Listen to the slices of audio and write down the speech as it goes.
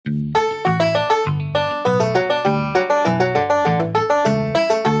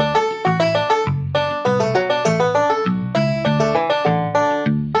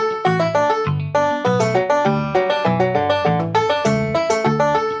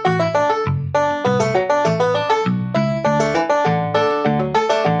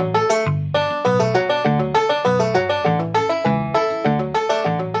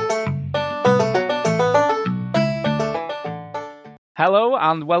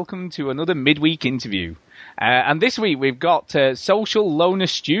and welcome to another Midweek interview. And this week we've got Social Loner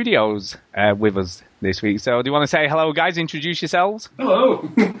Studios with us this week. So do you want to say hello, guys? Introduce yourselves.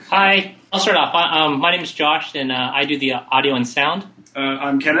 Hello. Hi. I'll start off. My name is Josh, and I do the audio and sound.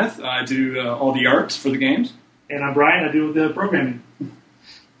 I'm Kenneth. I do all the art for the games. And I'm Brian. I do the programming.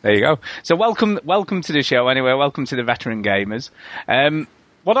 There you go. So welcome to the show anyway. Welcome to the Veteran Gamers.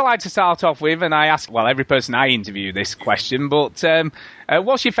 What I'd like to start off with, and I ask, well, every person I interview this question, but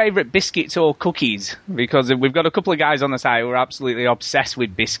what's your favourite biscuits or cookies? Because we've got a couple of guys on the site who are absolutely obsessed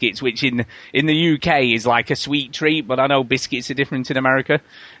with biscuits, which in the UK is like a sweet treat, but I know biscuits are different in America.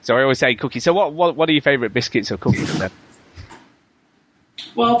 So I always say cookies. So what are your favourite biscuits or cookies then?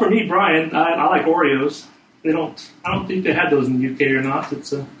 Well, for me, Brian, I like Oreos. I don't think they had those in the UK or not.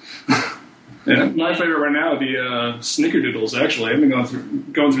 It's Yeah, my favorite right now would be Snickerdoodles, actually. I've been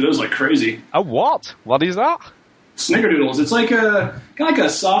going through those like crazy. A what? What is that? Snickerdoodles. It's like kind of like a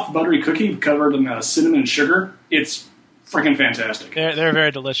soft, buttery cookie covered in cinnamon and sugar. It's freaking fantastic. They're very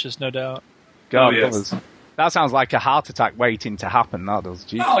delicious, no doubt. God, yes. That sounds like a heart attack waiting to happen, that does.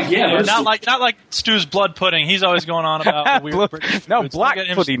 Jeez. Oh, yeah. Not like Stu's blood pudding. He's always going on about the weird British No, foods. black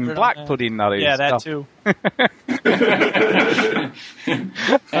pudding, that is. Yeah, that too.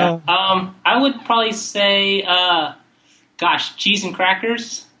 I would probably say, cheese and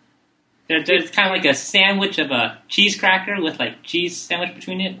crackers. They're kind of like a sandwich of a cheese cracker with like cheese sandwich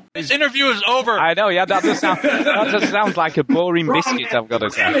between it. This interview is over. I know, yeah, that just sounds like a boring biscuit, I've got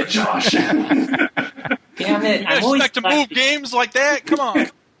to say. Damn it, Josh. Damn it. You expect to move games like that? Come on.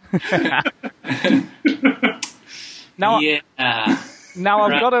 Now Right.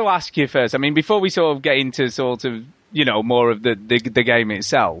 I've got to ask you first, I mean, before we sort of get into sort of, more of the game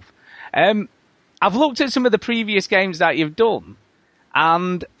itself, I've looked at some of the previous games that you've done,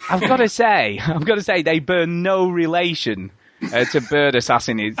 and I've got to say they bear no relation to Bird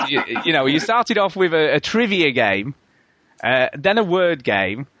Assassin. You started off with a trivia game, then a word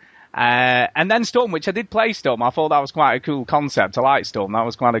game, and then Storm, which I did play Storm. I thought that was quite a cool concept. I like Storm. That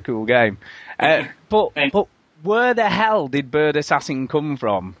was quite a cool game. But where the hell did Bird Assassin come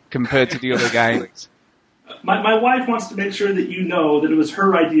from compared to the other games? My wife wants to make sure that you know that it was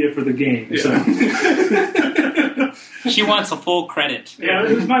her idea for the game. Yeah. So. She wants a full credit. Yeah,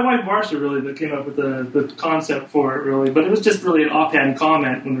 it was my wife Marcia really that came up with the concept for it really, but it was just really an offhand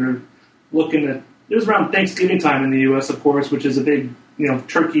comment when we were looking at. It was around Thanksgiving time in the U.S., of course, which is a big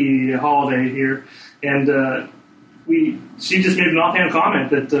turkey holiday here, and she just made an offhand comment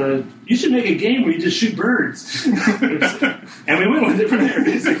that you should make a game where you just shoot birds, and we went with it from there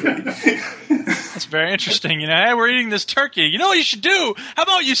basically. That's very interesting. Hey, we're eating this turkey. You know what you should do? How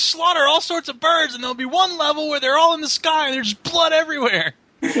about you slaughter all sorts of birds, and there'll be one level where they're all in the sky and there's blood everywhere.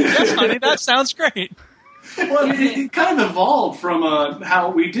 Yes, honey, that sounds great. Well, it kind of evolved from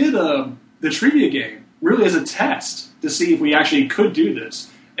how we did the trivia game, really as a test to see if we actually could do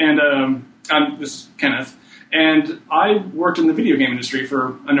this. And this is Kenneth. And I worked in the video game industry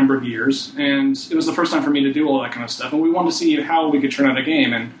for a number of years, and it was the first time for me to do all that kind of stuff. And we wanted to see how we could turn out a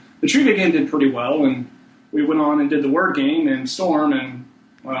game. And the trivia game did pretty well, and we went on and did the word game and Storm, and,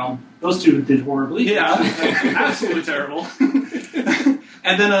 well... Those two did horribly. Yeah, absolutely terrible.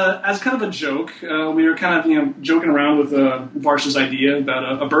 And then, as kind of a joke, we were kind of, joking around with Varsha's idea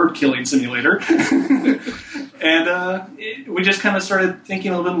about a bird-killing simulator. And we just kind of started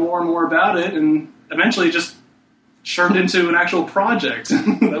thinking a little bit more and more about it, and eventually just turned into an actual project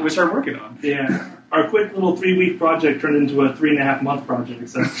that we started working on. Yeah. Our quick little 3-week project turned into a 3.5-month project.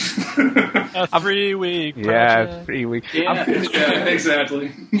 So. A 3-week project. Yeah, 3 weeks. Yeah, exactly.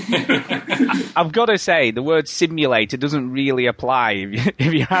 I've got to say, the word simulator doesn't really apply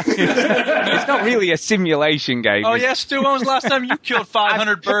if you have to. It's not really a simulation game. Oh, yeah, Stu, when was the last time you killed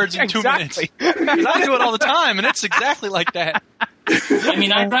 500 birds in 2 minutes? Because I do it all the time, and it's exactly like that. I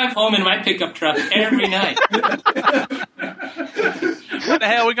mean, I drive home in my pickup truck every night. What the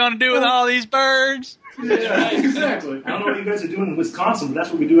hell are we going to do with all these birds? Yeah, exactly. I don't know what you guys are doing in Wisconsin, but that's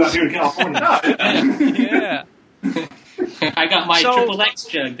what we do out here in California. Yeah. I got my triple X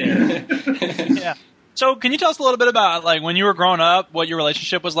jug there. Yeah. So can you tell us a little bit about, like, when you were growing up, what your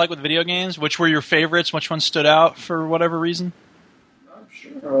relationship was like with video games? Which were your favorites? Which ones stood out for whatever reason?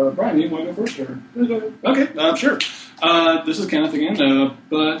 Sure. Brian, you want to go first? Or? Okay, sure. This is Kenneth again.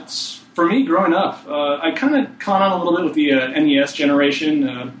 But for me, growing up, I kind of caught on a little bit with the NES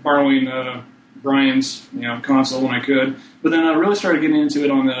generation, borrowing Brian's console when I could. But then I really started getting into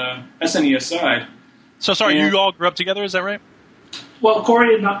it on the SNES side. So, sorry, you all grew up together, is that right? Well,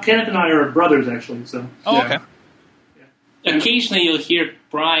 Kenneth and I are brothers, actually. So. Oh, yeah. Okay. Occasionally you'll hear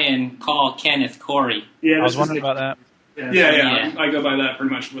Brian call Kenneth Corey. Yeah, I was wondering about that. Yeah. I go by that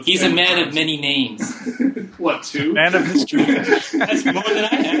pretty much. He's a man of many names. What, 2? Man of history. That's more than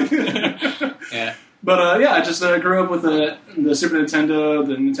I have. Yeah. But I just grew up with the Super Nintendo,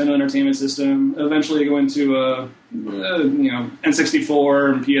 the Nintendo Entertainment System. Eventually, go into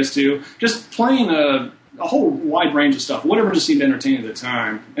N64 and PS2. Just playing a whole wide range of stuff, whatever just seemed entertaining at the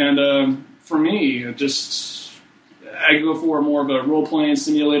time. And for me, I go for more of a role-playing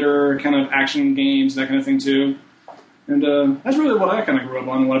simulator, kind of action games, that kind of thing too. And that's really what I kind of grew up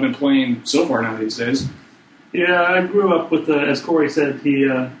on and what I've been playing so far now these days. Yeah, I grew up with, as Corey said, he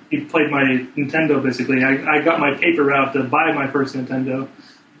played my Nintendo, basically. I got my paper route to buy my first Nintendo,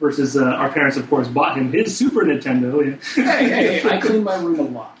 versus our parents, of course, bought him his Super Nintendo. Hey, I clean my room a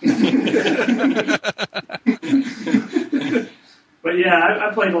lot. But yeah,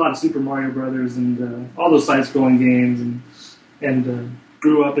 I played a lot of Super Mario Brothers and all those side-scrolling games, and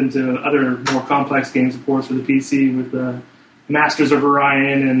grew up into other more complex games, of course, for the PC with Masters of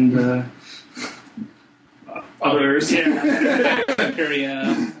Orion and others. Yeah.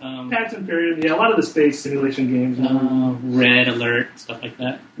 Imperia. Pax Imperium, yeah, a lot of the space simulation games. Red Alert, stuff like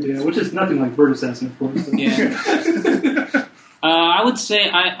that. Yeah, which is nothing like Bird Assassin, of course. Yeah. I would say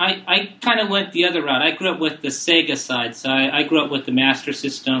I kind of went the other route. I grew up with the Sega side, so I grew up with the Master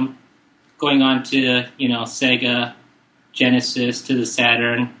System, going on to Sega, Genesis, to the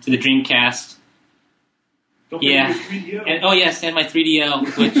Saturn, to the Dreamcast. Don't forget your 3DO. And my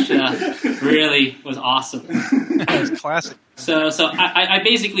 3DO, which really was awesome. That was classic. So I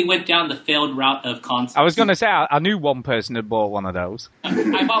basically went down the failed route of consoles. I was going to say, I knew one person had bought one of those.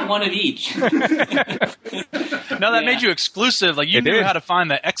 I bought one of each. No, that made you exclusive. Like, you knew how to find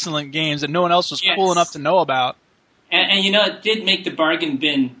the excellent games that no one else was cool enough to know about. And it did make the bargain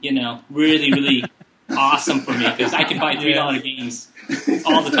bin, really, really awesome for me, because I could buy $3 games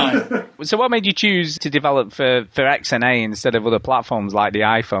all the time. So what made you choose to develop for XNA instead of other platforms like the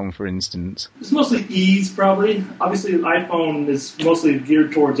iPhone, for instance? It's mostly ease, probably. Obviously, the iPhone is mostly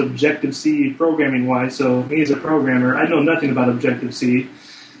geared towards Objective-C programming-wise, so me as a programmer, I know nothing about Objective-C.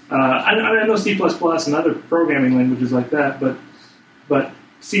 I know C++ and other programming languages like that, but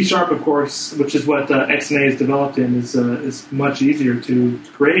C#, of course, which is what XNA is developed in, is much easier to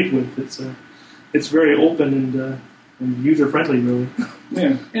create with. It's very open and user-friendly, really.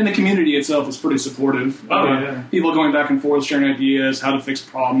 Yeah, and the community itself is pretty supportive. People going back and forth, sharing ideas, how to fix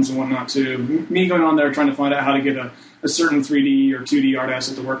problems and whatnot, too. Me going on there trying to find out how to get a certain 3D or 2D art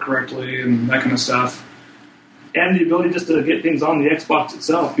asset to work correctly and that kind of stuff. And the ability just to get things on the Xbox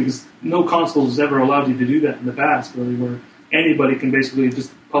itself, because no console has ever allowed you to do that in the past, really, where anybody can basically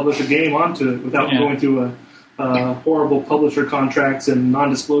just publish a game onto it without going through horrible publisher contracts and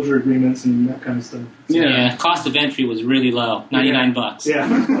non-disclosure agreements and that kind of stuff. Yeah, cost of entry was really low, $99. Yeah.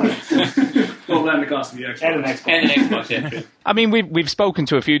 Well, that and the cost of the Xbox. And an Xbox. And an Xbox entry. I mean, we've spoken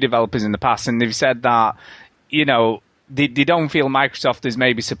to a few developers in the past, and they've said that, they don't feel Microsoft has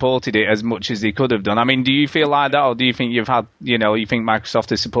maybe supported it as much as they could have done. I mean, do you feel like that, or do you think you think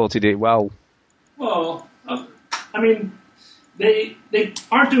Microsoft has supported it well? Well, I mean, they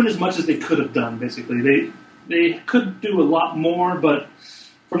aren't doing as much as they could have done, basically. They could do a lot more, but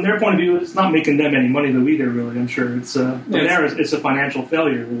from their point of view, it's not making them any money though either, really, I'm sure. It's a financial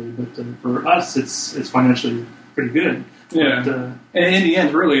failure, really, but for us, it's financially pretty good. Yeah. But, and in the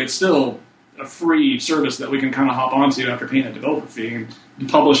end, really, it's still a free service that we can kind of hop onto after paying a developer fee and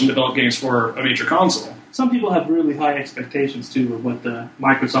publish and develop games for a major console. Some people have really high expectations, too, of what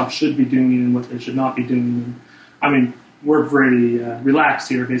Microsoft should be doing and what they should not be doing. And, I mean, we're very relaxed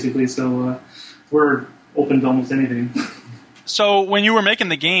here, basically, so we're open to almost anything. So when you were making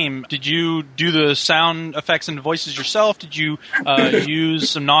the game, did you do the sound effects and voices yourself? Did you use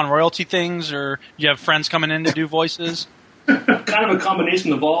some non-royalty things, or you have friends coming in to do voices? Kind of a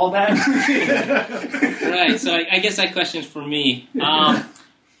combination of all that. Right, so I guess that question is for me. So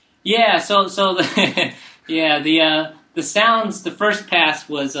the sounds, the first pass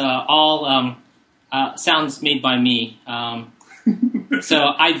was all sounds made by me.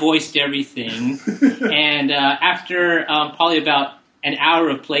 So I voiced everything, and after probably about an hour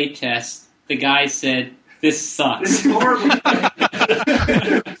of play test, the guy said, "This sucks." This is horrible.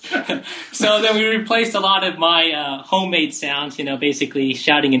 So then we replaced a lot of my homemade sounds, basically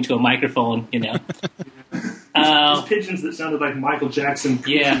shouting into a microphone, These pigeons that sounded like Michael Jackson.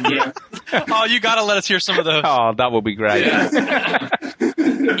 Yeah. Oh, you got to let us hear some of those. Oh, that would be great.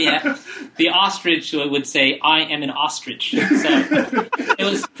 Yeah. The ostrich would say, "I am an ostrich." So it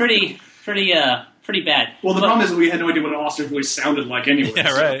was pretty bad. Well, the problem is we had no idea what an ostrich voice sounded like anyway.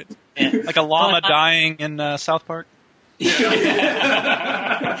 Yeah, right. Yeah. Like a llama dying in South Park. Yeah,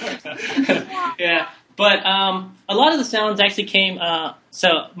 But a lot of the sounds actually came.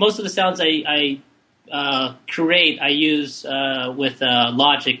 So most of the sounds I create, I use with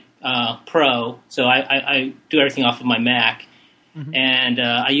Logic Pro. So I do everything off of my Mac, and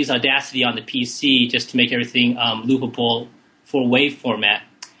I use Audacity on the PC just to make everything loopable for wave format.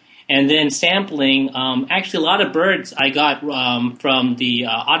 And then sampling, actually a lot of birds I got from the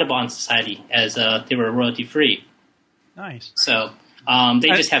Audubon Society as they were royalty free. Nice. So they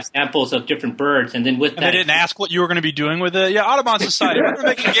just have samples of different birds, and then with that, they didn't ask what you were going to be doing with it. Yeah, Audubon Society. We're going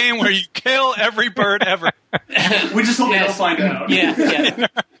to make a game where you kill every bird ever. We just hope they'll find out. Yeah.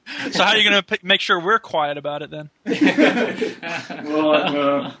 So how are you going to make sure we're quiet about it then?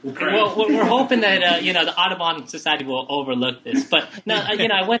 Well, we're hoping that the Audubon Society will overlook this. But no,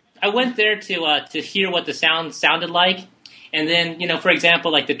 I went there to hear what the sound sounded like, and then for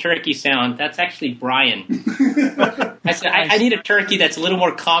example, like the turkey sound, that's actually Brian. I said I need a turkey that's a little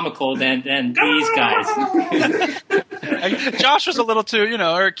more comical than these guys. Josh was a little too,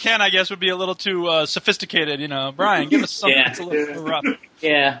 or Ken, I guess, would be a little too sophisticated. Brian, give us something that's a little rough.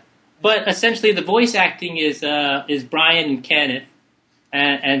 Yeah, but essentially the voice acting is Brian and Kenneth,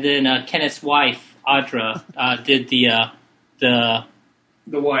 and then Kenneth's wife Audra did the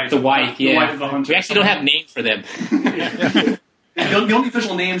wife. The wife, yeah. The wife of the hunter. We actually don't have names for them. The only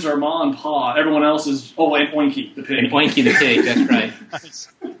official names are Ma and Pa. Everyone else is and Oinky the pig. And Oinky the pig, that's right.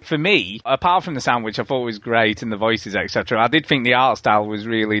 For me, apart from the sound, which I thought was great, and the voices, etc., I did think the art style was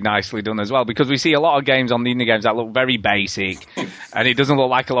really nicely done as well, because we see a lot of games on the indie games that look very basic, and it doesn't look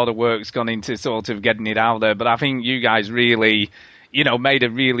like a lot of work's gone into sort of getting it out there, but I think you guys really, made a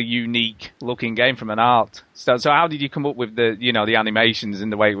really unique looking game from an art. So how did you come up with the animations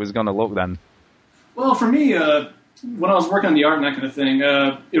and the way it was going to look then? Well, for me, when I was working on the art and that kind of thing,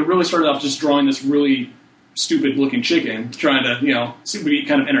 it really started off just drawing this really stupid-looking chicken, trying to, be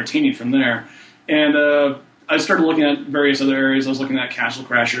kind of entertaining from there. And I started looking at various other areas. I was looking at Castle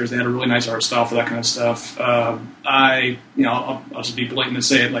Crashers. They had a really nice art style for that kind of stuff. I'll just be blatant and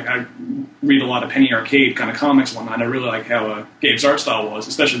say it. Like, I read a lot of Penny Arcade kind of comics and whatnot. I really like how Gabe's art style was,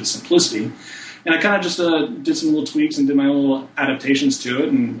 especially the simplicity. And I kind of just did some little tweaks and did my own little adaptations to it,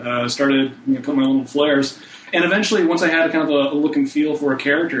 and started putting my own little flares. And eventually, once I had kind of a look and feel for a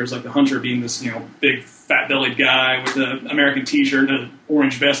character, it's like the hunter being this big fat-bellied guy with an American T-shirt and an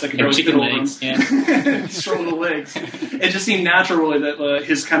orange vest that could really fit over him. Yeah. Stroll the legs. It just seemed natural that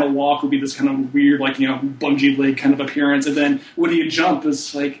his kind of walk would be this kind of weird, bungee leg kind of appearance. And then when he'd jump,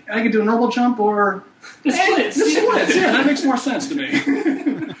 it's like, I could do a normal jump or the splits. Yeah, that makes more sense to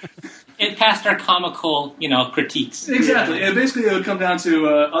me. It passed our comical, critiques. Exactly. And basically, it would come down to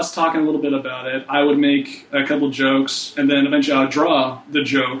us talking a little bit about it. I would make a couple jokes, and then eventually I would draw the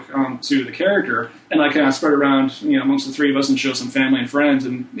joke to the character, and I kind of spread around, amongst the three of us and show some family and friends.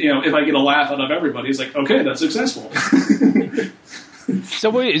 And if I get a laugh out of everybody, it's like, okay, that's successful.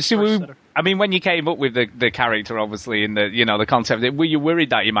 When you came up with the character, obviously, in the concept, were you worried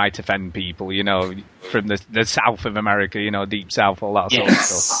that you might offend people, from the south of America, deep south, all that sort of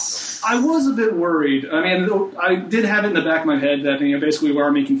stuff? I was a bit worried. I mean, I did have it in the back of my head that basically we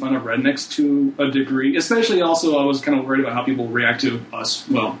are making fun of rednecks to a degree. Especially, also, I was kind of worried about how people react to us,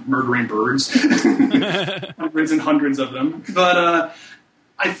 murdering birds, hundreds and hundreds of them. But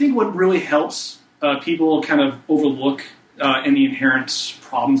I think what really helps people kind of overlook any inherent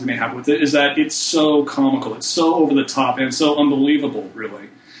problems they may have with it is that it's so comical, it's so over the top, and it's so unbelievable, really.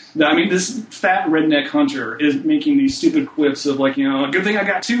 I mean, this fat redneck hunter is making these stupid quips of a good thing I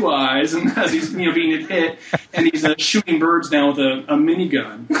got two eyes, and as he's being hit, and he's shooting birds down with a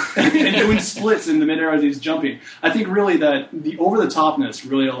minigun and doing splits in the midair as he's jumping. I think really that the over the topness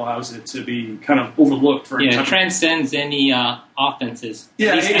really allows it to be kind of overlooked for it transcends any offenses.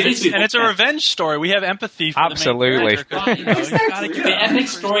 Yeah, at least it's a revenge story. We have empathy for absolutely the main character. The epic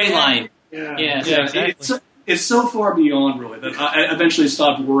storyline. Yeah, exactly. It's so far beyond, really, that I eventually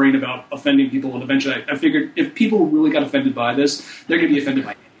stopped worrying about offending people, and eventually I figured if people really got offended by this, they're going to be offended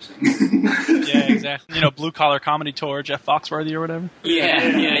by anything. Yeah, exactly. Blue Collar Comedy Tour, Jeff Foxworthy or whatever. Yeah,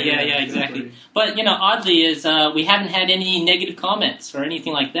 exactly. But, oddly is we haven't had any negative comments or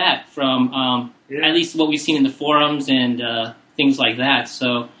anything like that from at least what we've seen in the forums and things like that.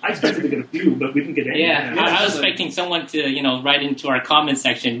 So I expected to get a few, but we didn't get any. Yeah, I was expecting someone to, write into our comment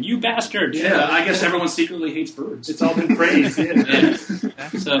section, "You bastards!" Yeah, I guess everyone secretly hates birds. It's all been praised. Yeah.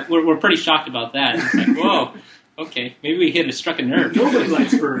 So we're pretty shocked about that. It's like, whoa, okay, maybe we struck a nerve. Nobody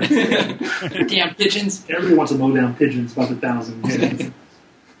likes birds. Damn pigeons! Everybody wants to mow down pigeons by the thousand.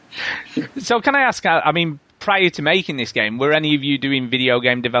 So can I ask? Prior to making this game, were any of you doing video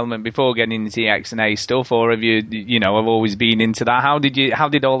game development before getting into the X and A stuff, or have you, have always been into that? How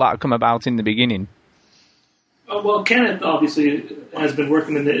did all that come about in the beginning? Well, Kenneth obviously has been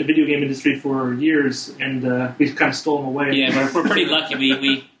working in the video game industry for years, and we've kind of stolen away. Yeah, we're pretty lucky.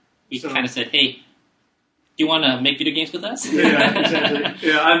 We So- kind of said, hey, do you want to make video games with us? Yeah, exactly.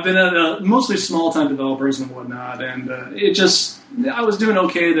 Yeah, I've been at mostly small-time developers and whatnot, and I was doing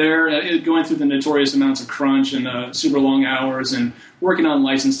okay there, going through the notorious amounts of crunch and super long hours and working on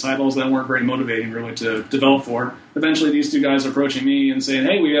licensed titles that weren't very motivating, really, to develop for. Eventually, these two guys are approaching me and saying,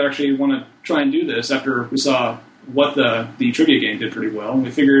 hey, we actually want to try and do this after we saw what the trivia game did pretty well. And we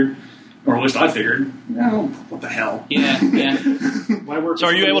figured, or at least I figured, oh, what the hell? Yeah. Why work So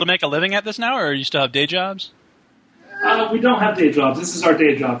are with you able to somebody- make a living at this now, or you still have day jobs? We don't have day jobs. This is our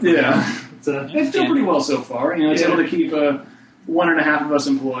day job. Yeah. It's, It's doing pretty well so far. It's able to keep 1.5 of us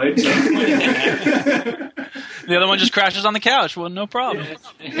employed. So. The other one just crashes on the couch. Well, no problem.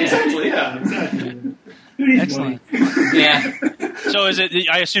 Exactly, yeah. exactly. Who needs Excellent. Yeah. So is it?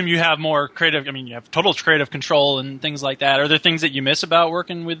 I assume you have more creative. I mean, you have total creative control and things like that. Are there things that you miss about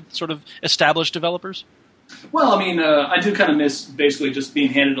working with sort of established developers? Well, I do kind of miss basically just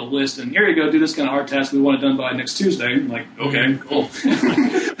being handed a list and here you go, do this kind of art task we want it done by next Tuesday. I'm like, okay, cool. And now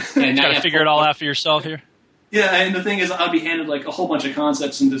Got you to have figure it all out for yourself here. Yeah, and the thing is, I'd be handed like a whole bunch of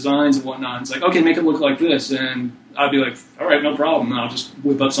concepts and designs and whatnot. It's like, okay, make it look like this, and I'd be like, all right, no problem. And I'll just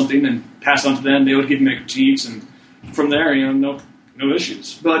whip up something and pass it on to them. They would give me critiques, and from there, no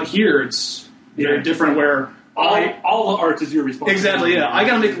issues. But here, it's very different. Where all the art is your responsibility. exactly, yeah, I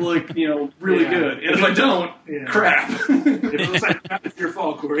got to make it look, really Yeah. good. And if I don't, Yeah. crap. If it looks like crap, it's your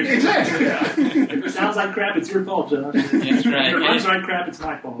fault, Corey. Exactly, yeah. If it sounds like crap, it's your fault, Josh. That's right. If it runs like crap, it's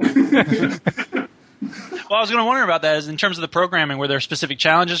my fault. Well, I was going to wonder about that. Is in terms of the programming, were there specific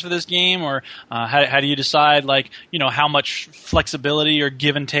challenges for this game, or how do you decide, how much flexibility or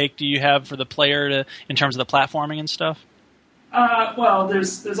give and take do you have for the player in terms of the platforming and stuff? Well,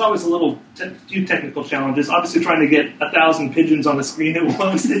 there's always a few technical challenges. Obviously, trying to get 1,000 pigeons on the screen at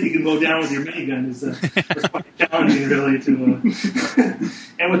once that you can mow down with your minigun is quite challenging, really.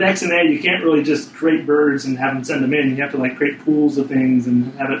 And with X and A, you can't really just create birds and have them send them in. You have to create pools of things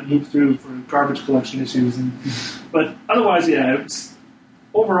and have it move through for garbage collection issues. But otherwise, yeah,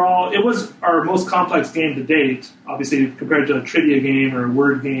 overall, it was our most complex game to date. Obviously, compared to a trivia game or a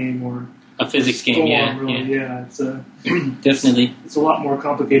word game or A physics game, yeah. really. Yeah, it's Definitely. it's a lot more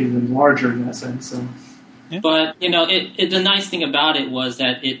complicated and larger in that sense. So. But, the nice thing about it was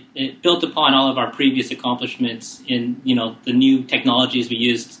that it built upon all of our previous accomplishments in, the new technologies we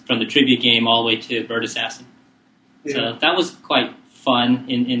used from the trivia game all the way to Bird Assassin. Yeah. So that was quite fun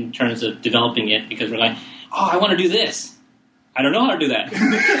in terms of developing it because we're like, oh, I want to do this. I don't know how to do that.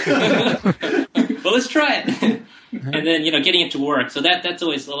 Well, let's try it. And then, getting it to work. So that's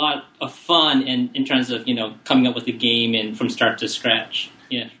always a lot of fun in terms of, coming up with the game and from start to scratch.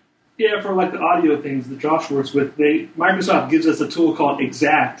 Yeah. Yeah, for the audio things that Josh works with, Microsoft gives us a tool called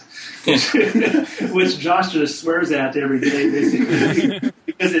Exact, which Josh just swears at every day, basically,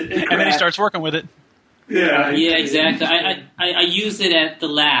 because it And then he starts working with it. Yeah, Yeah, exactly. I use it at the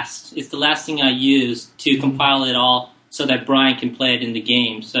last. It's the last thing I use to compile it all so that Brian can play it in the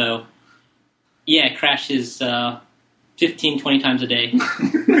game. So, yeah, it crashes 15, 20 times a day.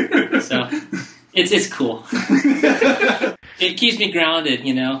 So, it's cool. It keeps me grounded,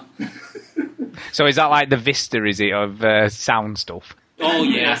 So is that like the Vista, is it, of sound stuff? Oh,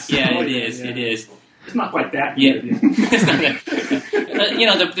 yes. Yeah, Oh, it yeah, is. yeah. It is. It's not quite that Yeah. good. It's not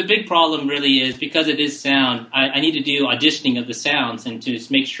that- the big problem really is because it is sound, I need to do auditioning of the sounds and to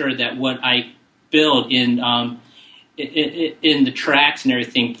make sure that what I build in the tracks and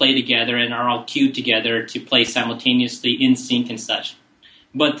everything play together and are all cued together to play simultaneously in sync and such.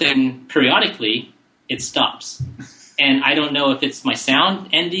 But then periodically it stops. And I don't know if it's my sound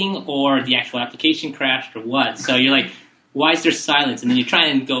ending or the actual application crashed or what. So you're like, why is there silence? And then you try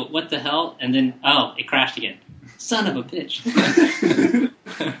and go, what the hell? And then, oh, it crashed again. Son of a bitch.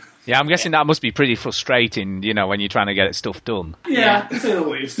 Yeah, I'm guessing that must be pretty frustrating, when you're trying to get stuff done. yeah, to say the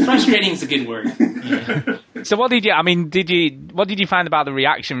least. Frustrating is a good word. Yeah. So what did you find about the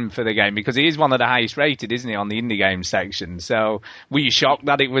reaction for the game? Because it is one of the highest rated, isn't it, on the indie game section? So were you shocked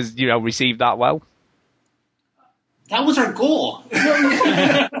that it was, received that well? That was our goal.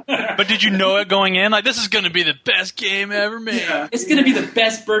 But did you know it going in? This is going to be the best game ever made. Yeah. It's going to be the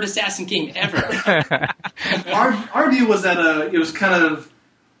best Bird Assassin game ever. Our view was that it was kind of,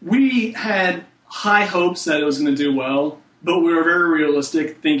 we had high hopes that it was going to do well, but we were very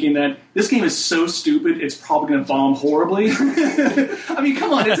realistic, thinking that this game is so stupid, it's probably going to bomb horribly. I mean,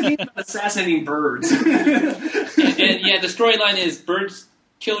 come on, it's a game about assassinating birds. And yeah, the storyline is birds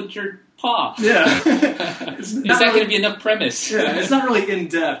killed your Ha! Yeah. Is that going to be enough premise? Yeah, it's not really in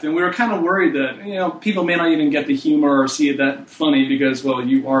depth, and we were kind of worried that people may not even get the humor or see it that funny because, well,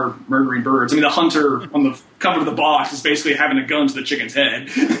 you are murdering birds. I mean, the hunter on the cover of the box is basically having a gun to the chicken's head.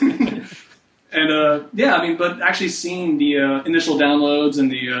 And but actually seeing the initial downloads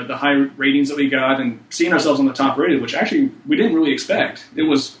and the high ratings that we got, and seeing ourselves on the top rated, which actually we didn't really expect, it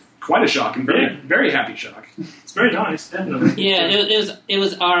was quite a shock and very very happy shock. It's very nice, definitely. Yeah, it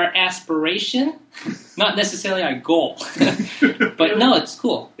was our aspiration, not necessarily our goal. But no, it's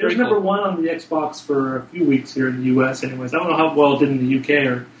cool. It was number one on the Xbox for a few weeks here in the U.S. anyways. I don't know how well it did in the U.K.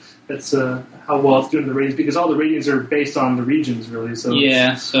 or that's how well it's doing in the ratings, because all the ratings are based on the regions, really. So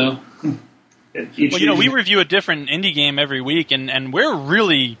yeah, so... we review a different indie game every week, and we're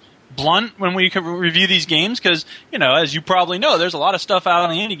really blunt when we review these games because, as you probably know, there's a lot of stuff out on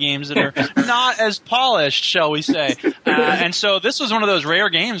the indie games that are not as polished, shall we say. And so this was one of those rare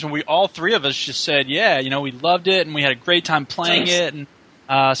games when all three of us just said, we loved it, and we had a great time playing it. And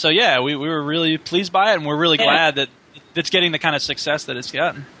we were really pleased by it, and we're really glad that it's getting the kind of success that it's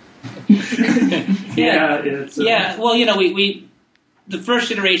gotten. Well, we the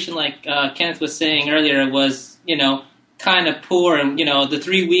first iteration, like Kenneth was saying earlier, was, kind of poor. And, the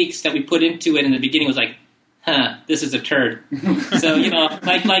 3 weeks that we put into it in the beginning was like, this is a turd. So,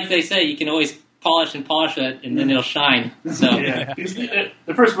 like they say, you can always polish it, and then it'll shine. So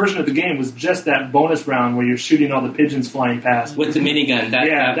the first version of the game was just that bonus round where you're shooting all the pigeons flying past. With the minigun.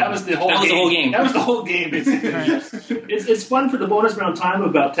 That was the whole game. That was the whole game, basically. It's fun for the bonus round time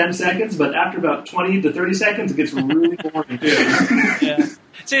of about 10 seconds, but after about 20 to 30 seconds, it gets really boring. Yeah.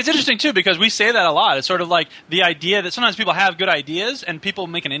 See, it's interesting, too, because we say that a lot. It's sort of like the idea that sometimes people have good ideas, and people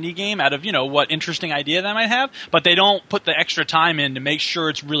make an indie game out of, what interesting idea they might have, but they don't put the extra time in to make sure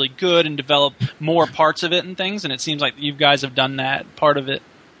it's really good and develop more parts of it and things, and it seems like you guys have done that part of it.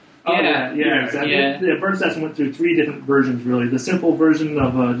 Exactly. Yeah, Bird's Nest went through 3 different versions, really. The simple version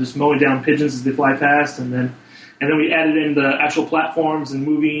of just mowing down pigeons as they fly past, and then we added in the actual platforms and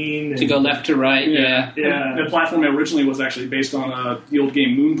moving. To go left to right, yeah. The platform originally was actually based on the old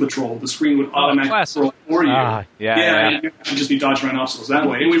game Moon Patrol. The screen would automatically roll for you. You should just be dodging around obstacles that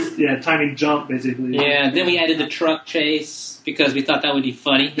way. And timing jump, basically. Yeah, then we added the truck chase because we thought that would be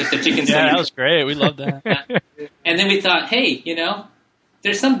funny if the chickens... that was great. We loved that. And then we thought, hey,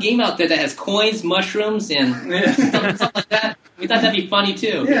 there's some game out there that has coins, mushrooms, and something like that. We thought that'd be funny,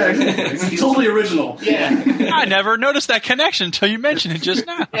 too. Yeah, exactly. Totally original. Yeah. I never noticed that connection until you mentioned it just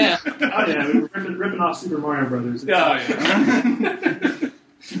now. Yeah. We were ripping off Super Mario Brothers. Yeah.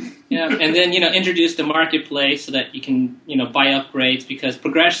 And then, introduce the marketplace so that you can, buy upgrades, because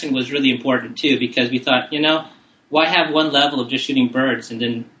progression was really important, too, because we thought, why have one level of just shooting birds? And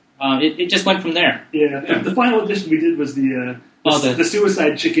then it just went from there. Yeah. The final addition we did was the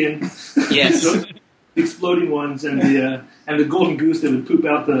suicide chicken. Yes. The exploding ones and the golden goose that would poop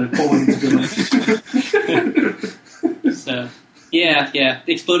out the coins. So, the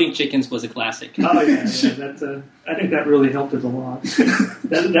exploding chickens was a classic. Oh yeah. I think that really helped us a lot.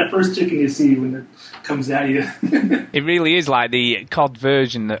 that first chicken you see when it comes at you. It really is like the COD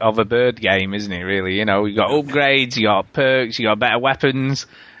version of a bird game, isn't it? Really, you got upgrades, you got perks, you got better weapons.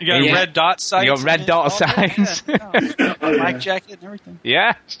 You got red dot sights. You got red dot sights. Black jacket and everything.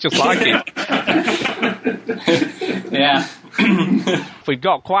 Yeah, it's just like it. Yeah. We've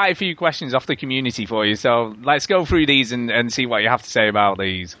got quite a few questions off the community for you, so let's go through these and see what you have to say about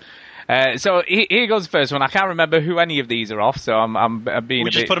these. So here goes the first one. I can't remember who any of these are off, so I'm being. We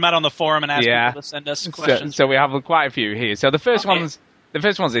just put them out on the forum and ask people to send us questions. So we have quite a few here. So the first one's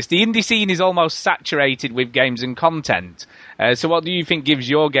this. The indie scene is almost saturated with games and content. So what do you think gives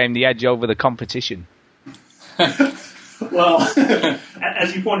your game the edge over the competition? Well,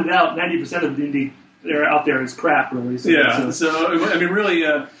 as you pointed out, 90% of the indie out there is crap, really.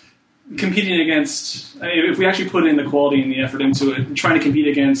 Really, competing against, if we actually put in the quality and the effort into it, and trying to compete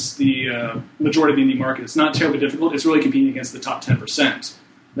against the majority of the indie market, it's not terribly difficult. It's really competing against the top 10%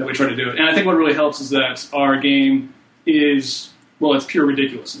 that we try to do it. And I think what really helps is that our game is, it's pure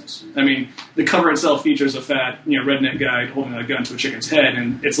ridiculousness. I mean, the cover itself features a fat, redneck guy holding a gun to a chicken's head,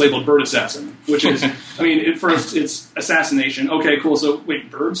 and it's labeled Bird Assassin, which is, at first it's assassination. Okay, cool. So,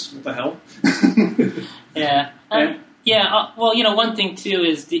 wait, birds? What the hell? Yeah. One thing too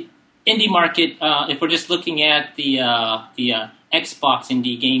is the indie market. If we're just looking at the Xbox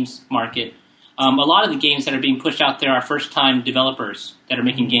indie games market, a lot of the games that are being pushed out there are first-time developers that are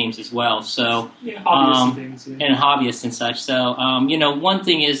making games as well. So, hobbyists and hobbyists and such. So, one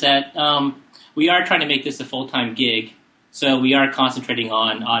thing is that we are trying to make this a full-time gig. So we are concentrating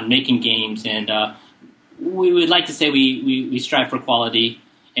on making games, and we would like to say we strive for quality.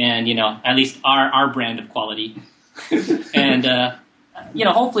 and at least our brand of quality. And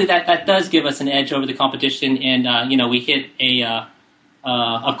hopefully that does give us an edge over the competition, and we hit a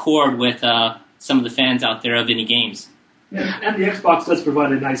chord with some of the fans out there of indie games. Yeah, and the Xbox does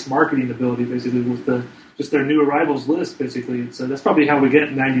provide a nice marketing ability, basically, with just their new arrivals list. Basically, so that's probably how we get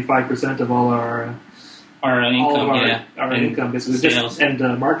 95% of all our income, our income, basically, sales. and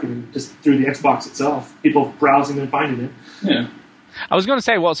marketing just through the Xbox itself. People browsing and finding it. Yeah. I was going to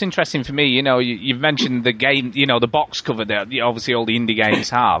say, what's interesting for me, you've mentioned the game, the box cover that obviously all the indie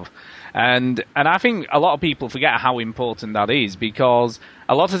games have. And I think a lot of people forget how important that is, because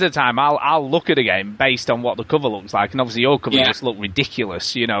a lot of the time I'll look at a game based on what the cover looks like, and obviously your cover just looked ridiculous,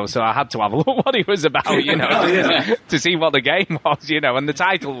 so I had to have a look what it was about, to see what the game was, and the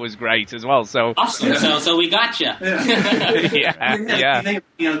title was great as well. So awesome. So we got you. Yeah.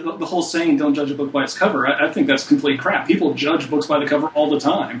 The whole saying, "Don't judge a book by its cover." I think that's complete crap. People judge books by the cover all the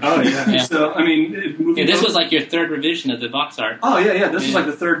time. Oh yeah. So I mean, this was like your third revision of the box art. Oh yeah. This was like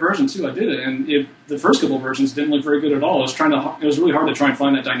the third version too. I did it, and the first couple of versions didn't look very good at all. It was really hard to try and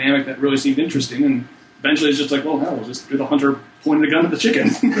find that dynamic that really seemed interesting, and eventually it's just like, well, hell, we'll just do the hunter pointing a gun at the chicken.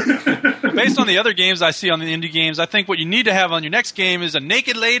 Based on the other games I see on the indie games, I think what you need to have on your next game is a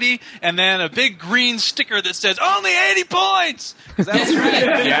naked lady and then a big green sticker that says only 80 points. That's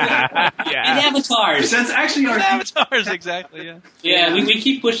right. Yeah. And avatars. That's actually our avatars, exactly. Yeah. Yeah, we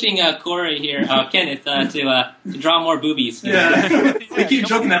keep pushing Corey here, Kenneth, to draw more boobies. Yeah. We keep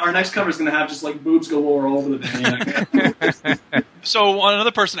joking that our next cover is going to have just like boobs galore all over the thing. So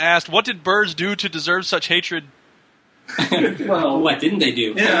another person asked, what did birds do to deserve such hatred? Well, what didn't they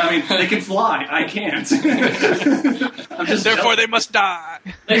do? Yeah, I mean, they can fly. I can't. Therefore, they must die.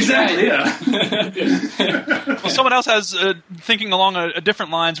 Exactly, yeah. Well, someone else has, thinking along a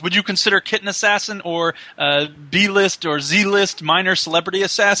different lines, would you consider Kitten Assassin or B-list or Z-list minor celebrity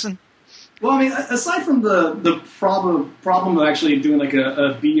assassin? Well, I mean, aside from the problem of actually doing like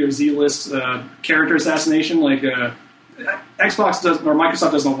a B or Z list character assassination, like Xbox does or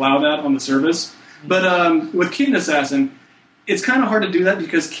Microsoft doesn't allow that on the service. But with Kitten Assassin, it's kind of hard to do that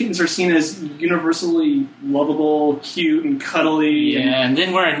because kittens are seen as universally lovable, cute, and cuddly. Yeah, and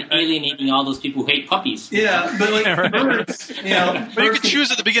then we're alienating all those people who hate puppies. Yeah, but like birds, But you can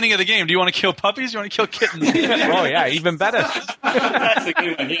choose at the beginning of the game. Do you want to kill puppies? Or do you want to kill kittens? Oh yeah, even better. That's a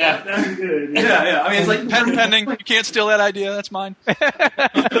good one. Yeah, That's good. Yeah. I mean, it's like Patent pending. You can't steal that idea. That's mine.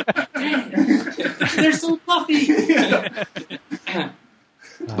 they're so fluffy.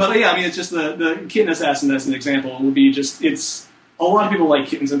 But yeah, I mean, it's just the Kitten Assassin as an example would be just, it's, a lot of people like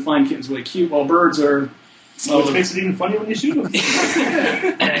kittens and find kittens really cute, while birds are... Which makes it even funnier when you shoot them.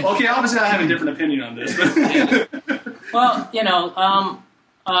 Okay, obviously I have a different opinion on this. But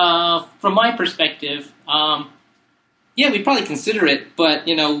Well, from my perspective, we'd probably consider it, but,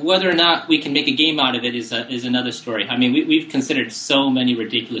 whether or not we can make a game out of it is another story. I mean, we've considered so many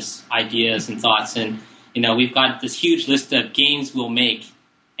ridiculous ideas and thoughts, and, we've got this huge list of games we'll make,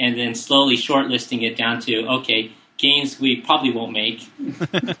 and then slowly shortlisting it down to, okay, games we probably won't make,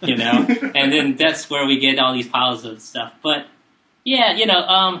 and then that's where we get all these piles of stuff. But,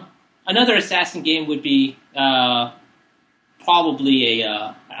 another Assassin game would be probably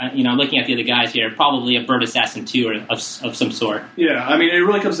I'm looking at the other guys here, probably a Bird Assassin 2 or of some sort. Yeah, I mean, it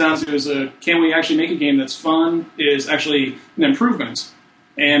really comes down to can we actually make a game that's fun, is actually an improvement,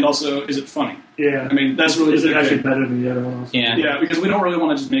 and also is it funny? Yeah. I mean, that's really... Is it actually better than the other one also? Yeah, because we don't really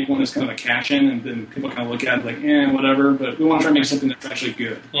want to just make one that's kind of a cash-in, and then people kind of look at it like, whatever, but we want to try to make something that's actually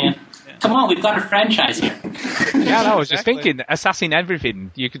good. Yeah. Come on, we've got a franchise here. Yeah, I was just thinking, assassin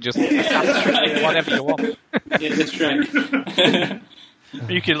everything. You could just assassin whatever you want. Yeah, that's right.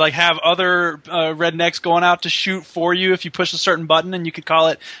 You could have other rednecks going out to shoot for you if you push a certain button, and you could call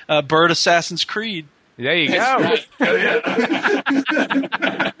it Bird Assassin's Creed. There you go. Right.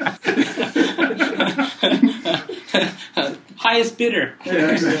 Highest bidder.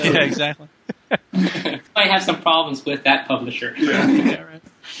 Yeah, exactly. Yeah, exactly. Might have some problems with that publisher. Yeah, right.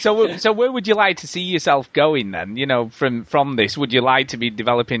 So where would you like to see yourself going then? From this, would you like to be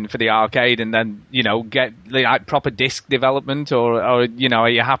developing for the arcade and then get proper disc development, or are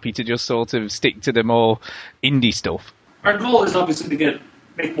you happy to just sort of stick to the more indie stuff? Our goal is obviously to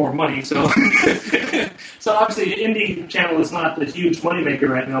make more money, so so obviously indie channel is not the huge moneymaker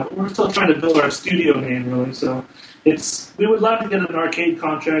right now, but we're still trying to build our studio name really. So we would love to get an arcade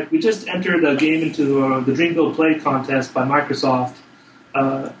contract. We just entered a game into the Dream Build Play contest by Microsoft.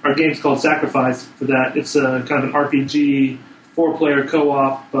 Our game's called Sacrifice for that. It's a kind of an RPG, 4-player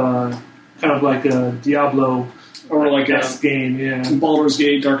co-op, kind of like a Diablo Or like game, yeah. Baldur's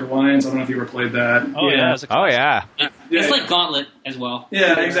Gate, Dark Alliance. I don't know if you ever played that. Oh, yeah. Oh, yeah. Yeah, It's like Gauntlet as well.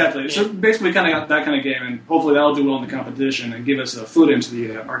 Yeah, exactly. So basically, we kind of got that kind of game, and hopefully that'll do well in the competition and give us a foot into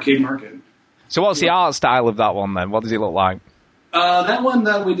the arcade market. So what's the art style of that one then? What does it look like? That one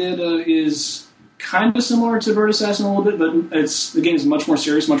that we did is kind of similar to Bird Assassin a little bit, but the game is much more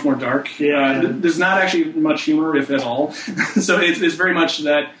serious, much more dark. Yeah. There's not actually much humor, if at all. So it's very much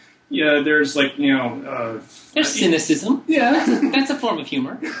that. Yeah, there's like There's cynicism. Yeah, That's a form of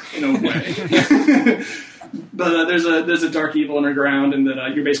humor. in a way. But there's a dark evil underground, and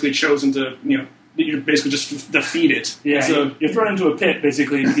that you're basically chosen to you're basically just defeat it. Yeah, So you're thrown into a pit,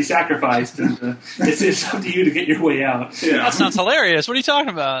 basically, to be sacrificed, and it's up to you to get your way out. yeah, That sounds hilarious. What are you talking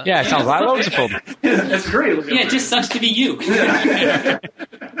about? Yeah, it sounds like loads of fun. that's great. Yeah, it just sucks to be you.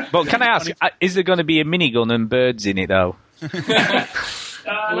 But can I ask, is there going to be a minigun and birds in it though?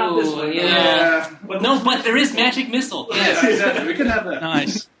 Not this one. Yeah. But But there is Magic Missile. yeah, exactly. We could have that.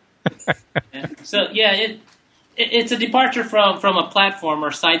 Nice. Yeah. So yeah, it's a departure from a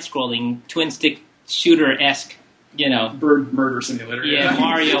platformer side-scrolling twin-stick shooter-esque, Bird murder simulator.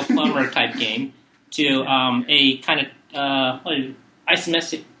 Mario Plumber type game to a kind of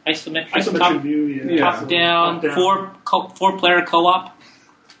isometric Isometric view, yeah. top-down, four-player co-op.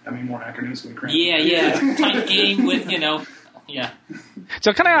 I mean, more acronyms we cram. Yeah, type game with yeah.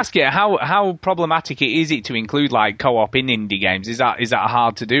 So can I ask you, how problematic is it to include like co-op in indie games? Is that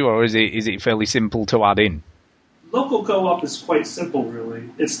hard to do, or is it fairly simple to add in? Local co-op is quite simple, really.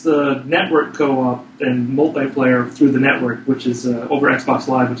 It's the network co-op and multiplayer through the network, which is over Xbox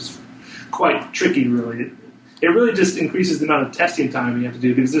Live, which is quite tricky, really. It really just increases the amount of testing time you have to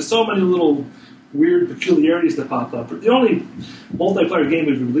do, because there's so many little weird peculiarities that pop up. The only multiplayer game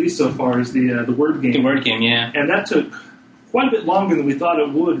we've released so far is the Word game. The Word game, yeah. And that took quite a bit longer than we thought it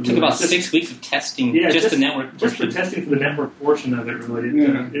would. It took about 6 weeks of testing, just the network Just portion. the testing for the network portion of it, really.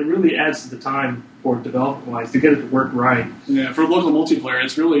 Yeah. It really adds to the time for development-wise to get it to work right. Yeah, for local multiplayer,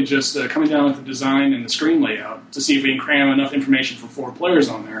 it's really just coming down with the design and the screen layout to see if we can cram enough information for 4 players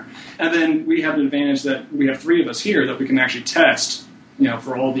on there. And then we have the advantage that we have 3 of us here that we can actually test,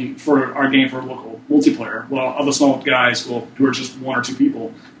 for our game for local multiplayer. Well, all the small guys who are just 1 or 2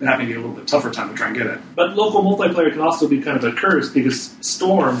 people, that have maybe a little bit tougher time to try and get it. But local multiplayer can also be kind of a curse, because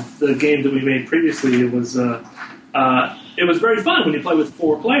Storm, the game that we made previously, it was very fun when you play with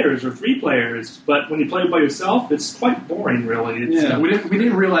 4 players or 3 players, but when you play by yourself, it's quite boring, really. We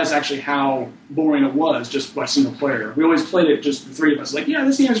didn't realize actually how boring it was just by single player. We always played it just the 3 of us. Like, yeah,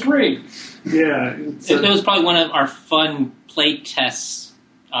 this game's great. Yeah. It was probably one of our fun play tests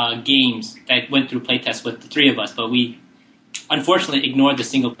games that went through play tests with the 3 of us, but we unfortunately ignored the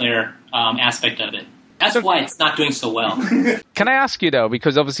single player aspect of it. That's why it's not doing so well. Can I ask you though,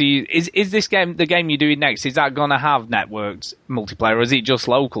 because obviously, is this game, the game you're doing next, is that going to have networked multiplayer, or is it just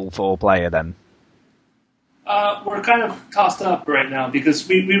local 4-player then? We're kind of tossed up right now, because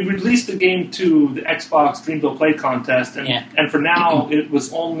we released the game to the Xbox Dreamville Play Contest, and for now it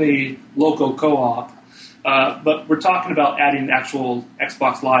was only local co-op. But we're talking about adding actual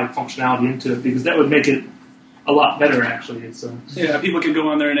Xbox Live functionality into it, because that would make it a lot better, actually. Yeah, people can go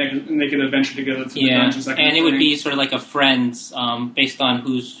on there and they can adventure together through the dungeons. That kind and of it would thing. be sort of like a friends, based on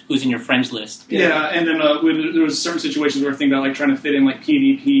who's in your friends list. Yeah, and then there was certain situations where I think about like trying to fit in like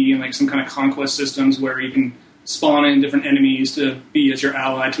PvP and like some kind of conquest systems where you can spawn in different enemies to be as your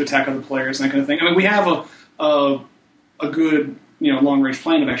ally to attack other players and that kind of thing. I mean, we have a good long range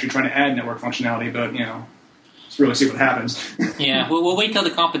plan of actually trying to add network functionality, but let's really see what happens. Yeah, we'll wait till the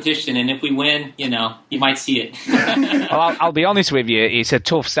competition, and if we win, you might see it. Well, I'll be honest with you, it's a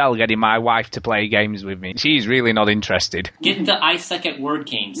tough sell getting my wife to play games with me. She's really not interested. Get into I Suck at Word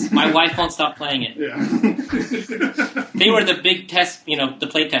games. My wife won't stop playing it. Yeah. They were the big test, the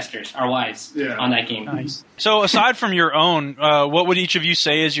play testers, our wives, on that game. Nice. So aside from your own, what would each of you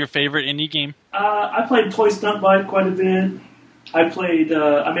say is your favorite indie game? I played Toy Stunt Bike quite a bit. I made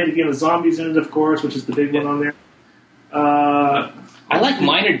a game with zombies in it, of course, which is the big one on there. I like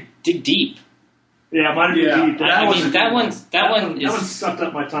Miner Dig Deep. Yeah, Miner Dig Deep. That one sucked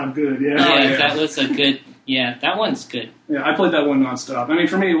up my time good, yeah. That was a good... Yeah, that one's good. Yeah, I played that one nonstop. I mean,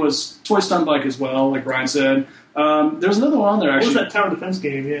 for me, it was Toy Stunt Bike as well, like Brian said. There's another one on there, actually. What was that tower defense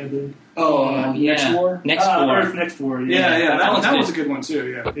game? Yeah, Next War? Next War. Earth Next War, Yeah, that one's was a good one, too,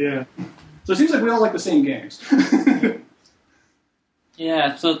 yeah. So it seems like we all like the same games.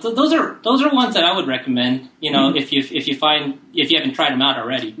 Yeah, so those are ones that I would recommend. If you haven't tried them out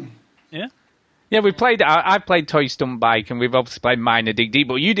already. Yeah, we played. I played Toy Stunt Bike, and we've obviously played Miner Dig Deep.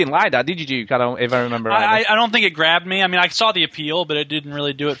 But you didn't like that, did you, Duke? If I remember right. I don't think it grabbed me. I mean, I saw the appeal, but it didn't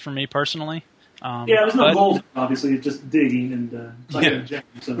really do it for me personally. there's no gold, obviously. It's just digging and a gem.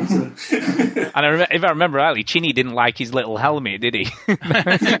 So. And if I remember rightly, Chinny didn't like his little helmet, did he? He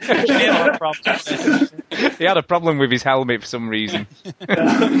had a problem. He had a problem with his helmet for some reason.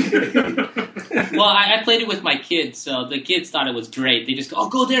 Well, I played it with my kids, so the kids thought it was great. They just go, "Oh,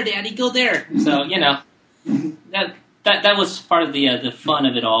 go there, Daddy, go there." So that was part of the fun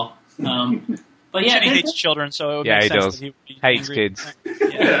of it all. But yeah, he hates children, so it would make sense does. that he would be Hates angry. kids.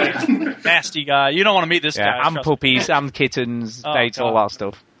 Nasty guy. You don't want to meet this guy. And puppies, and kittens, dates, all that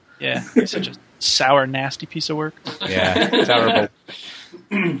stuff. Yeah, he's such a sour, nasty piece of work. Yeah, terrible.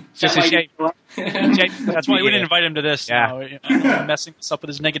 Just a shame. That's why we didn't invite him to this. Yeah. Messing us up with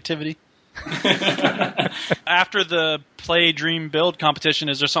his negativity. After the Play, Dream, Build competition,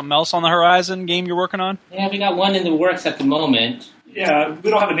 is there something else on the horizon, game you're working on? Yeah, we got one in the works at the moment. Yeah, we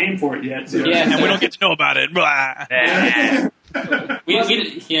don't have a name for it yet. So. Yeah, and we don't get to know about it. It's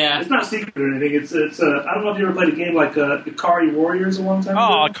not a secret or anything. It's I don't know if you ever played a game like Ikari Warriors a long time ago.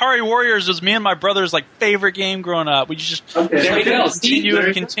 Oh, Ikari Warriors was me and my brother's favorite game growing up. We just continue.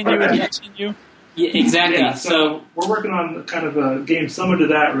 Yeah, exactly. Yeah, so we're working on kind of a game similar to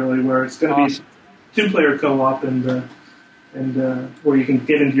that, really, where it's going to be 2-player co-op and where you can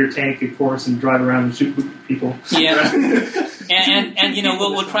get into your tank, of course, and drive around and shoot people. Yeah, and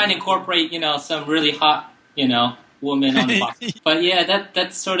we'll try and incorporate some really hot woman on the box. But yeah,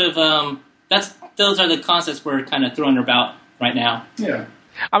 that's sort of those are the concepts we're kind of throwing about right now. Yeah.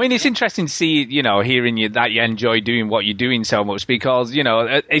 I mean, it's interesting to see, hearing that you enjoy doing what you're doing so much because,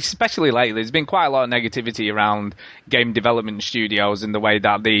 especially lately, there's been quite a lot of negativity around game development studios and the way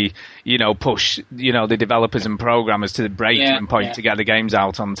that they, push, the developers and programmers to the breaking point to get the games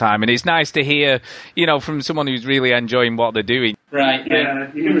out on time. And it's nice to hear, from someone who's really enjoying what they're doing. Right.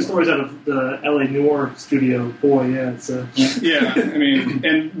 Yeah, you hear the stories out of the LA Noir studio. Boy, yeah, it's Yeah, I mean,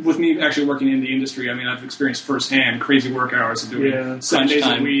 and with me actually working in the industry, I mean, I've experienced firsthand crazy work hours of doing 7 days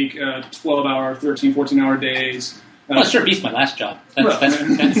a week, 12-hour, 13, 14-hour days. Well, it sure beats my last job.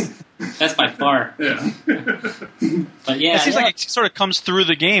 That's by far. Yeah. But yeah, it seems like it sort of comes through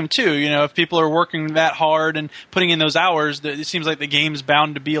the game too. If people are working that hard and putting in those hours, it seems like the game's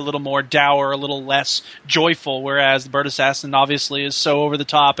bound to be a little more dour, a little less joyful. Whereas the Bird Assassin obviously is so over the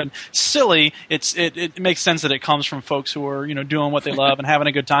top and silly. It makes sense that it comes from folks who are doing what they love and having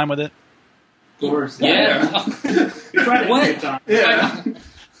a good time with it. Of course. Yeah. What? Yeah.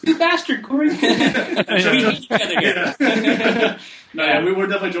 You bastard, Corey. We hate each other here. No, we were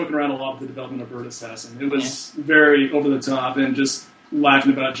definitely joking around a lot with the development of Bird Assassin. It was very over the top and just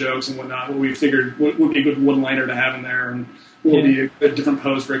laughing about jokes and whatnot. What we figured would be a good one-liner to have in there, and what would be a different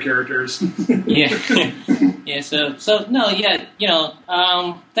pose for characters. Yeah. So no, yeah.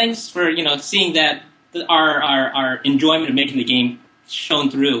 Thanks for seeing that our enjoyment of making the game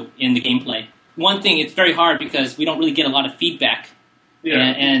shown through in the gameplay. One thing, it's very hard because we don't really get a lot of feedback. Yeah.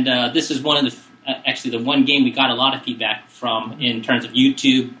 And this is one of the one game we got a lot of feedback from in terms of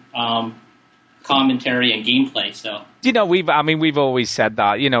YouTube commentary and gameplay. So we've always said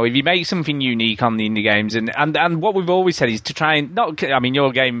that if you make something unique on the indie games, and what we've always said is to try and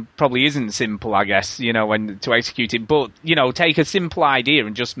your game probably isn't simple, I guess, when to execute it, but take a simple idea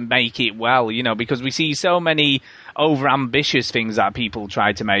and just make it well, because we see so many over-ambitious things that people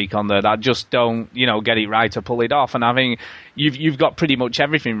try to make on there that just don't, get it right or pull it off. And I think you've got pretty much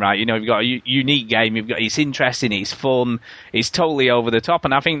everything right. You've got a unique game. It's interesting. It's fun. It's totally over the top.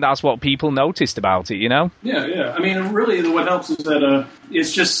 And I think that's what people noticed about it. Yeah. I mean, really, what helps is that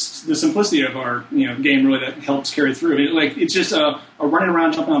it's just the simplicity of our game really that helps carry through. It's just a running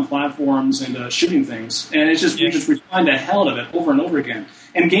around, jumping on platforms and shooting things, and it's just we just refine the hell out of it over and over again.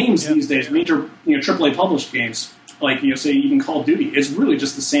 And games these days, major AAA published games, like say even Call of Duty, it's really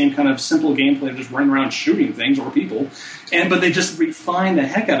just the same kind of simple gameplay of just running around shooting things or people, but they just refine the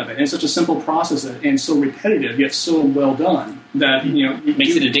heck out of it. And it's such a simple process and so repetitive yet so well done that it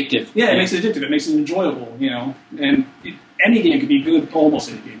makes it addictive. Yeah, it makes it addictive. It makes it enjoyable. And any game could be good. Almost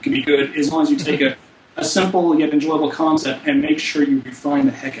any game could be good as long as you take a simple yet enjoyable concept and make sure you refine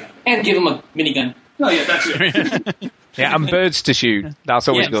the heck out of it. And give them a minigun. Oh yeah, that's it. Yeah, and birds to shoot. That's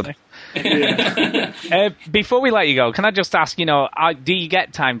always good. Before we let you go, can I just ask, do you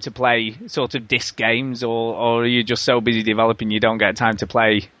get time to play sort of disc games, or are you just so busy developing you don't get time to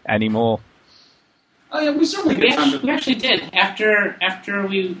play anymore? Oh yeah, we certainly get time to play. We actually did after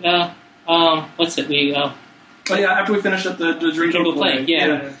we after we finished up the Dream to Play.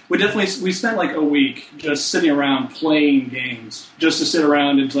 Yeah. We spent like a week just sitting around playing games, just to sit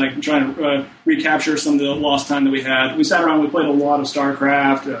around and trying to recapture some of the lost time that we had. We sat around, we played a lot of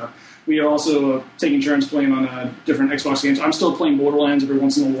StarCraft, we are also taking turns playing on different Xbox games. I'm still playing Borderlands every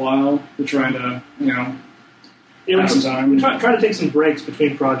once in a while. We're trying to, have some time. We try to take some breaks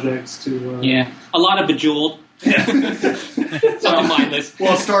between projects to. A lot of Bejeweled. Yeah. Something mindless.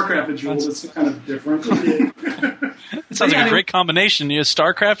 Well, StarCraft Bejeweled, it's kind of different. It sounds like a great combination. You have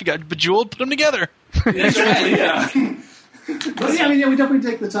StarCraft, you got Bejeweled, put them together. That's right, yeah. But yeah, we definitely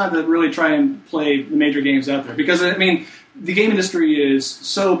take the time to really try and play the major games out there. Because, the game industry is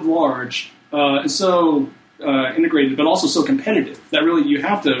so large and so integrated, but also so competitive that really you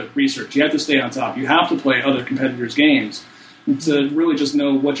have to research, you have to stay on top, you have to play other competitors' games to really just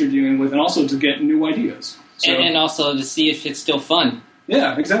know what you're dealing with and also to get new ideas. So, and also to see if it's still fun.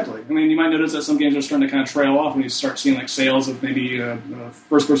 Yeah, exactly. You might notice that some games are starting to kind of trail off when you start seeing like sales of maybe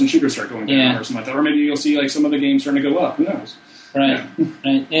first-person shooters start going down or something like that. Or maybe you'll see like some of the games starting to go up. Who knows? Right. Yeah.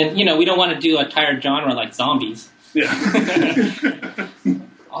 Right. And, we don't want to do a tired genre like zombies. Yeah.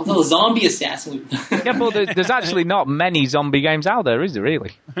 Although zombie assassin. Yeah, but there's actually not many zombie games out there, is there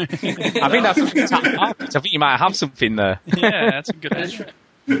really? I think that's I think you might have something there. Yeah, that's a good answer.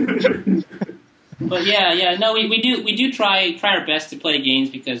 But we do try our best to play games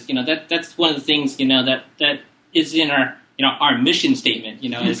because that's one of the things that is in our mission statement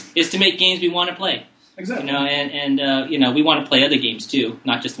is to make games we want to play. Exactly. And we want to play other games too,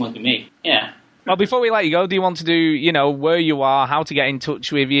 not just the ones we make. Yeah. Well, before we let you go, do you want to do where you are, how to get in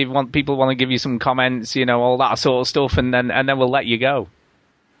touch with you? People want to give you some comments, all that sort of stuff, and then we'll let you go.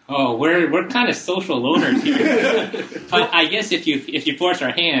 Oh, we're kind of social loners here. But I guess if you force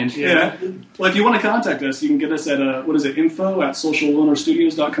our hand. Yeah. Well, if you want to contact us, you can get us at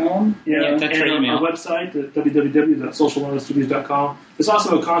info@sociallonerstudios.com. Yeah, that's our email. Our website at www.sociallonerstudios.com. There's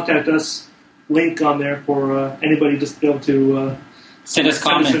also a contact us link on there for anybody just to be able to send us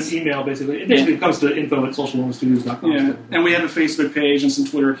comments. Send us an email, basically. It basically comes to info@sociallonerstudios.com. Yeah, and we have a Facebook page and some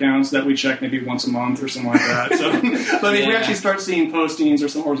Twitter accounts that we check maybe once a month or something like that. So, but if we actually start seeing postings or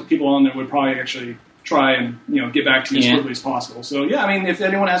people on there, would probably actually try and get back to you as quickly as possible. So if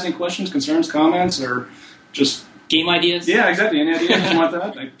anyone has any questions, concerns, comments, or just game ideas, exactly, any ideas something like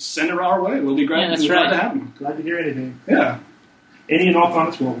that, send it our way. We'll be glad. Glad to have them. Glad to hear anything. Yeah. Any and all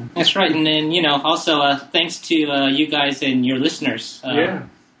comments welcome. That's right, and then also thanks to you guys and your listeners. Yeah.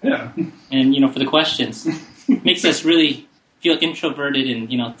 And for the questions, makes us really feel introverted and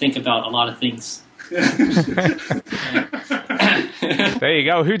think about a lot of things. There you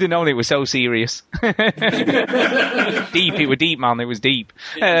go. Who'd have known it was so serious? Deep. It was deep, man. It was deep.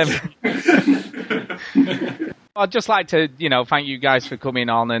 I'd just like to, thank you guys for coming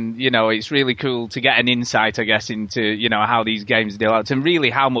on, and it's really cool to get an insight, I guess, into how these games are developed and really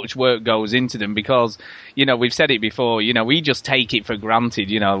how much work goes into them. Because we've said it before, we just take it for granted.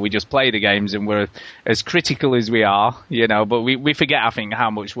 We just play the games and we're as critical as we are, but we forget, I think, how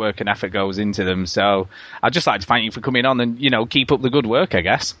much work and effort goes into them. So I'd just like to thank you for coming on and keep up the good work, I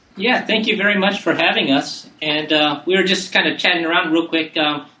guess. Yeah, thank you very much for having us. And we were just kind of chatting around real quick.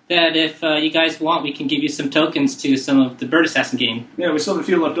 That if you guys want, we can give you some tokens to some of the Bird Assassin game. Yeah, we still have a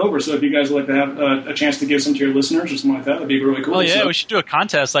few left over, so if you guys would like to have a chance to give some to your listeners or something like that, that'd be really cool. Well, yeah, we should do a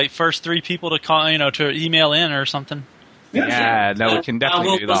contest, like first 3 people to call, to email in or something. Yeah, sure. No, we can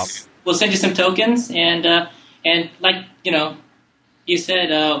definitely do that. We'll send you some tokens, and like you said,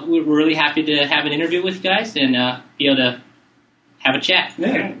 we're really happy to have an interview with you guys and be able to have a chat.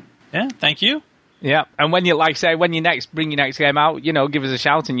 Yeah, thank you. Yeah, and when you bring your next game out, give us a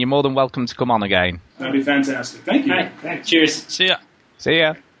shout, and you're more than welcome to come on again. That'd be fantastic. Thank you. All right. Cheers. See ya. See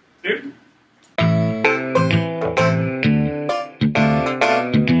ya. Here.